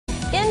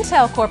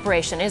Intel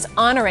Corporation is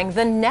honoring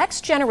the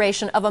next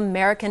generation of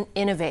American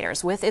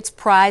innovators with its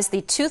prize,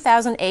 the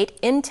 2008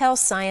 Intel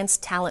Science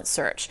Talent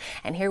Search.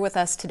 And here with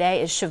us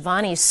today is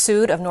Shivani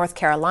Sood of North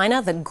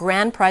Carolina, the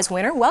grand prize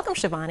winner. Welcome,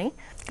 Shivani.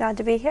 Glad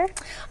to be here.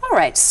 All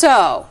right,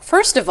 so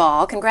first of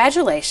all,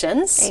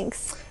 congratulations.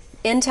 Thanks.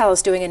 Intel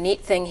is doing a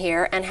neat thing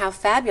here, and how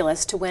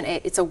fabulous to win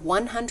it's a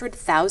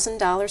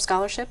 $100,000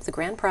 scholarship, the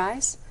grand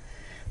prize.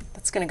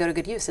 That's going to go to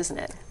good use, isn't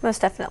it?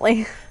 Most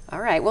definitely. All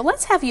right, well,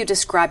 let's have you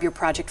describe your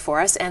project for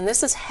us, and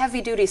this is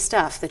heavy-duty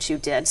stuff that you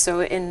did,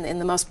 so in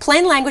the most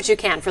plain language you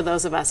can for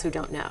those of us who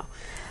don't know.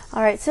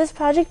 All right, so this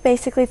project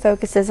basically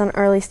focuses on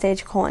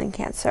early-stage colon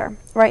cancer.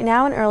 Right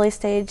now in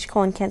early-stage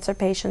colon cancer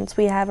patients,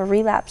 we have a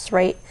relapse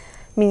rate,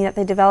 meaning that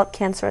they develop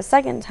cancer a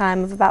second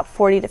time, of about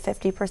 40 to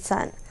 50%.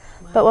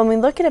 Wow. But when we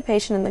look at a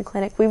patient in the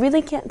clinic, we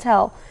really can't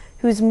tell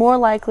who's more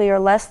likely or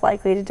less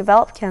likely to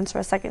develop cancer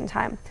a second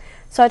time.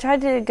 So I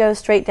tried to go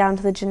straight down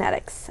to the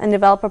genetics and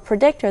develop a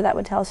predictor that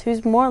would tell us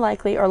who's more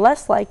likely or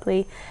less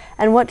likely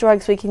and what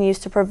drugs we can use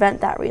to prevent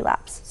that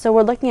relapse. So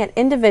we're looking at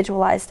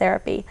individualized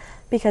therapy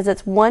because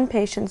it's one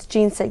patient's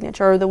gene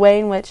signature, or the way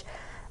in which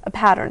a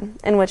pattern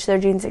in which their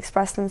genes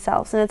express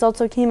themselves. And it's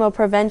also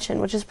chemoprevention,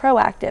 which is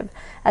proactive,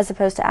 as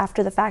opposed to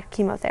after-the-fact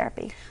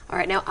chemotherapy. All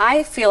right, now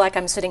I feel like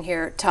I'm sitting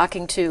here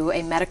talking to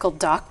a medical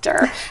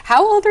doctor.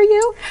 How old are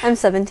you? I'm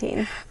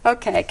 17.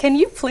 Okay, can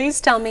you please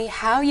tell me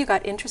how you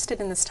got interested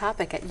in this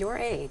topic at your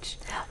age?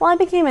 Well, I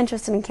became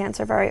interested in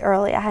cancer very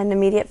early. I had an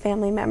immediate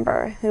family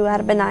member who had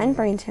a benign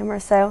brain tumor,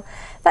 so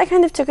that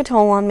kind of took a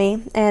toll on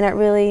me, and it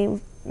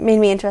really made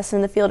me interested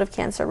in the field of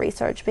cancer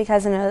research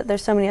because I know that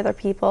there's so many other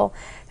people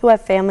who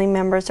have family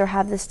members or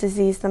have this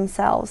disease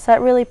themselves.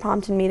 That really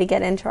prompted me to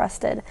get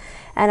interested.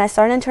 And I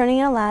started interning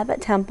in a lab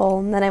at Temple,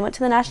 and then I went to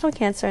the National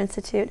Cancer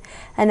Institute,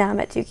 and now I'm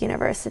at Duke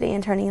University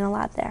interning in a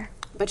lab there.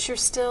 But you're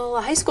still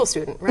a high school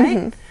student, right?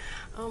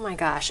 Mm-hmm. Oh my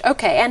gosh.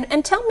 Okay,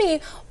 and tell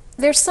me,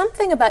 there's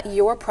something about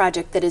your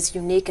project that is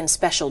unique and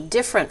special,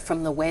 different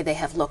from the way they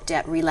have looked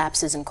at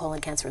relapses in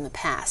colon cancer in the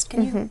past.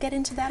 Can you get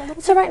into that a little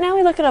bit? So right now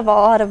we look at a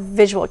lot of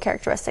visual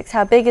characteristics.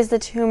 How big is the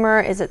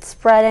tumor? Is it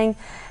spreading?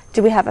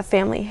 Do we have a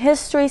family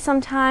history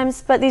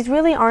sometimes? But these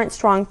really aren't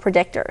strong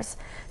predictors.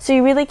 So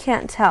you really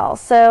can't tell.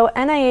 So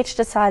NIH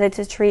decided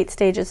to treat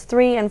stages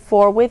 3 and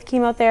 4 with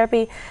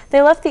chemotherapy.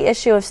 They left the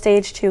issue of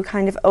stage 2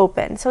 kind of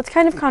open. So it's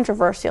kind of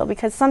controversial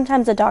because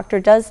sometimes a doctor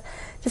does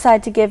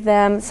decide to give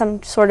them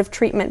some sort of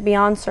treatment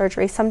beyond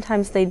surgery.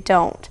 Sometimes they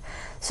don't.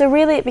 So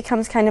really it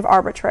becomes kind of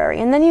arbitrary.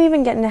 And then you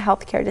even get into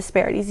healthcare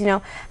disparities. You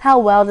know, how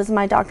well does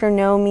my doctor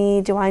know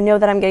me? Do I know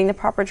that I'm getting the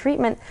proper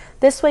treatment?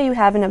 This way you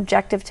have an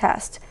objective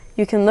test.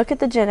 You can look at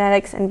the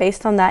genetics, and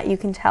based on that you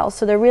can tell.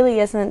 So there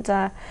really isn't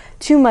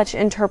too much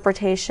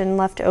interpretation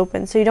left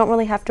open, so you don't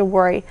really have to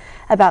worry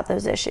about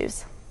those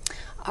issues.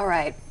 All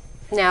right.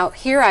 Now,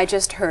 here I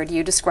just heard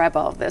you describe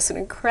all of this in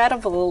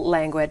incredible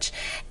language,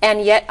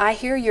 and yet I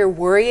hear you're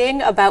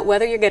worrying about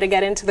whether you're going to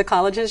get into the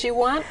colleges you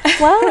want.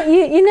 Well,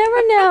 you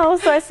never know,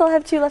 so I still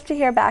have 2 left to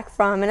hear back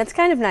from, and it's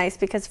kind of nice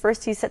because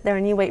first you sit there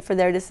and you wait for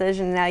their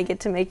decision, and now you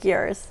get to make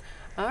yours.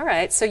 All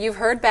right, so you've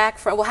heard back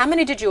from, well, how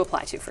many did you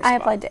apply to first of all? I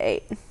applied to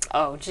 8.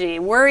 Oh, gee,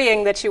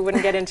 worrying that you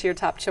wouldn't get into your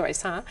top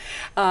choice, huh?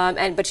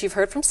 But you've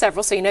heard from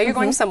several, so you know you're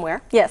going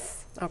somewhere.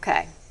 Yes.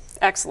 Okay,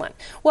 excellent.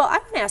 Well, I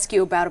want to ask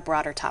you about a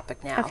broader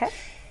topic now. Okay.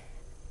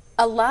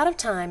 A lot of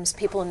times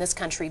people in this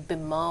country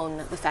bemoan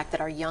the fact that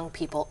our young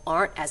people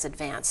aren't as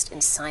advanced in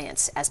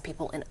science as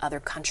people in other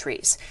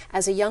countries.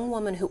 As a young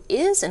woman who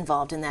is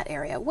involved in that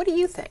area, what do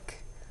you think?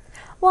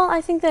 Well,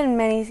 I think that in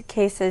many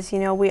cases, you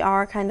know, we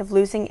are kind of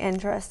losing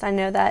interest. I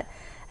know that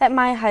at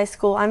my high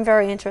school, I'm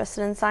very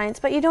interested in science,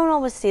 but you don't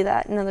always see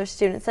that in other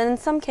students. And in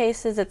some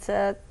cases, it's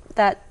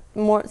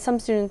some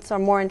students are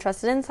more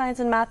interested in science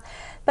and math,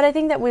 but I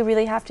think that we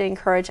really have to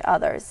encourage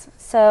others.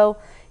 So,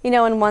 you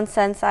know, in one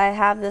sense, I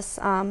have this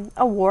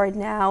award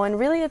now, and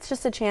really it's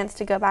just a chance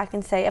to go back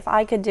and say, if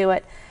I could do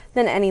it,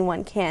 then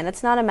anyone can.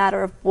 It's not a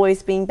matter of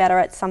boys being better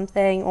at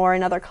something or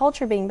another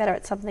culture being better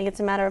at something.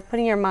 It's a matter of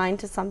putting your mind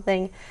to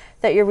something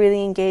that you're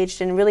really engaged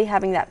in, really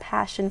having that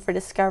passion for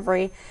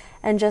discovery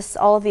and just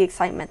all of the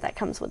excitement that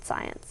comes with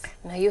science.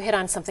 Now, you hit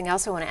on something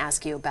else I want to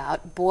ask you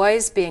about.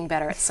 Boys being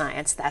better at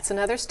science, that's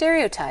another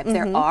stereotype.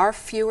 There are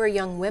fewer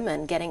young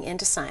women getting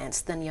into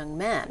science than young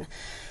men.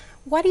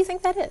 Why do you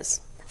think that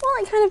is?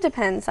 Well, it kind of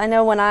depends. I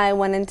know when I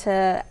went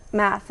into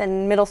math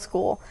in middle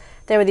school,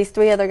 there were these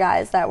 3 other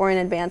guys that were in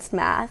advanced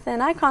math,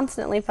 and I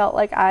constantly felt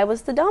like I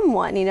was the dumb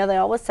one. You know, they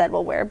always said,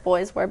 well,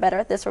 boys were better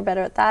at this, we're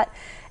better at that.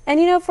 And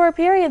you know, for a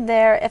period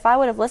there, if I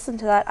would have listened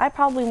to that, I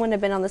probably wouldn't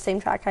have been on the same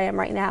track I am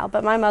right now.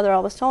 But my mother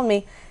always told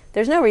me,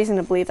 there's no reason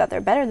to believe that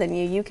they're better than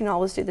you. You can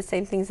always do the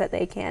same things that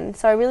they can.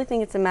 So I really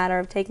think it's a matter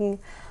of taking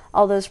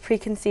all those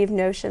preconceived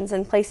notions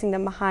and placing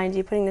them behind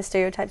you, putting the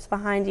stereotypes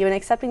behind you, and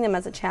accepting them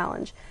as a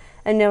challenge,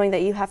 and knowing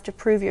that you have to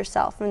prove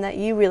yourself and that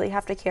you really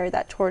have to carry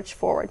that torch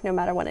forward no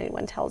matter what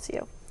anyone tells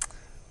you.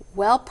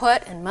 Well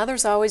put, and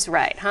Mother's always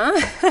right, huh?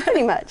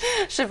 Pretty much.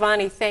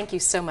 Shivani, thank you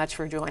so much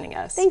for joining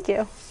us. Thank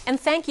you. And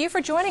thank you for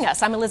joining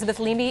us. I'm Elizabeth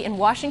Leamy in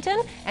Washington,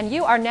 and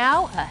you are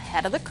now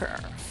ahead of the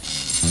curve.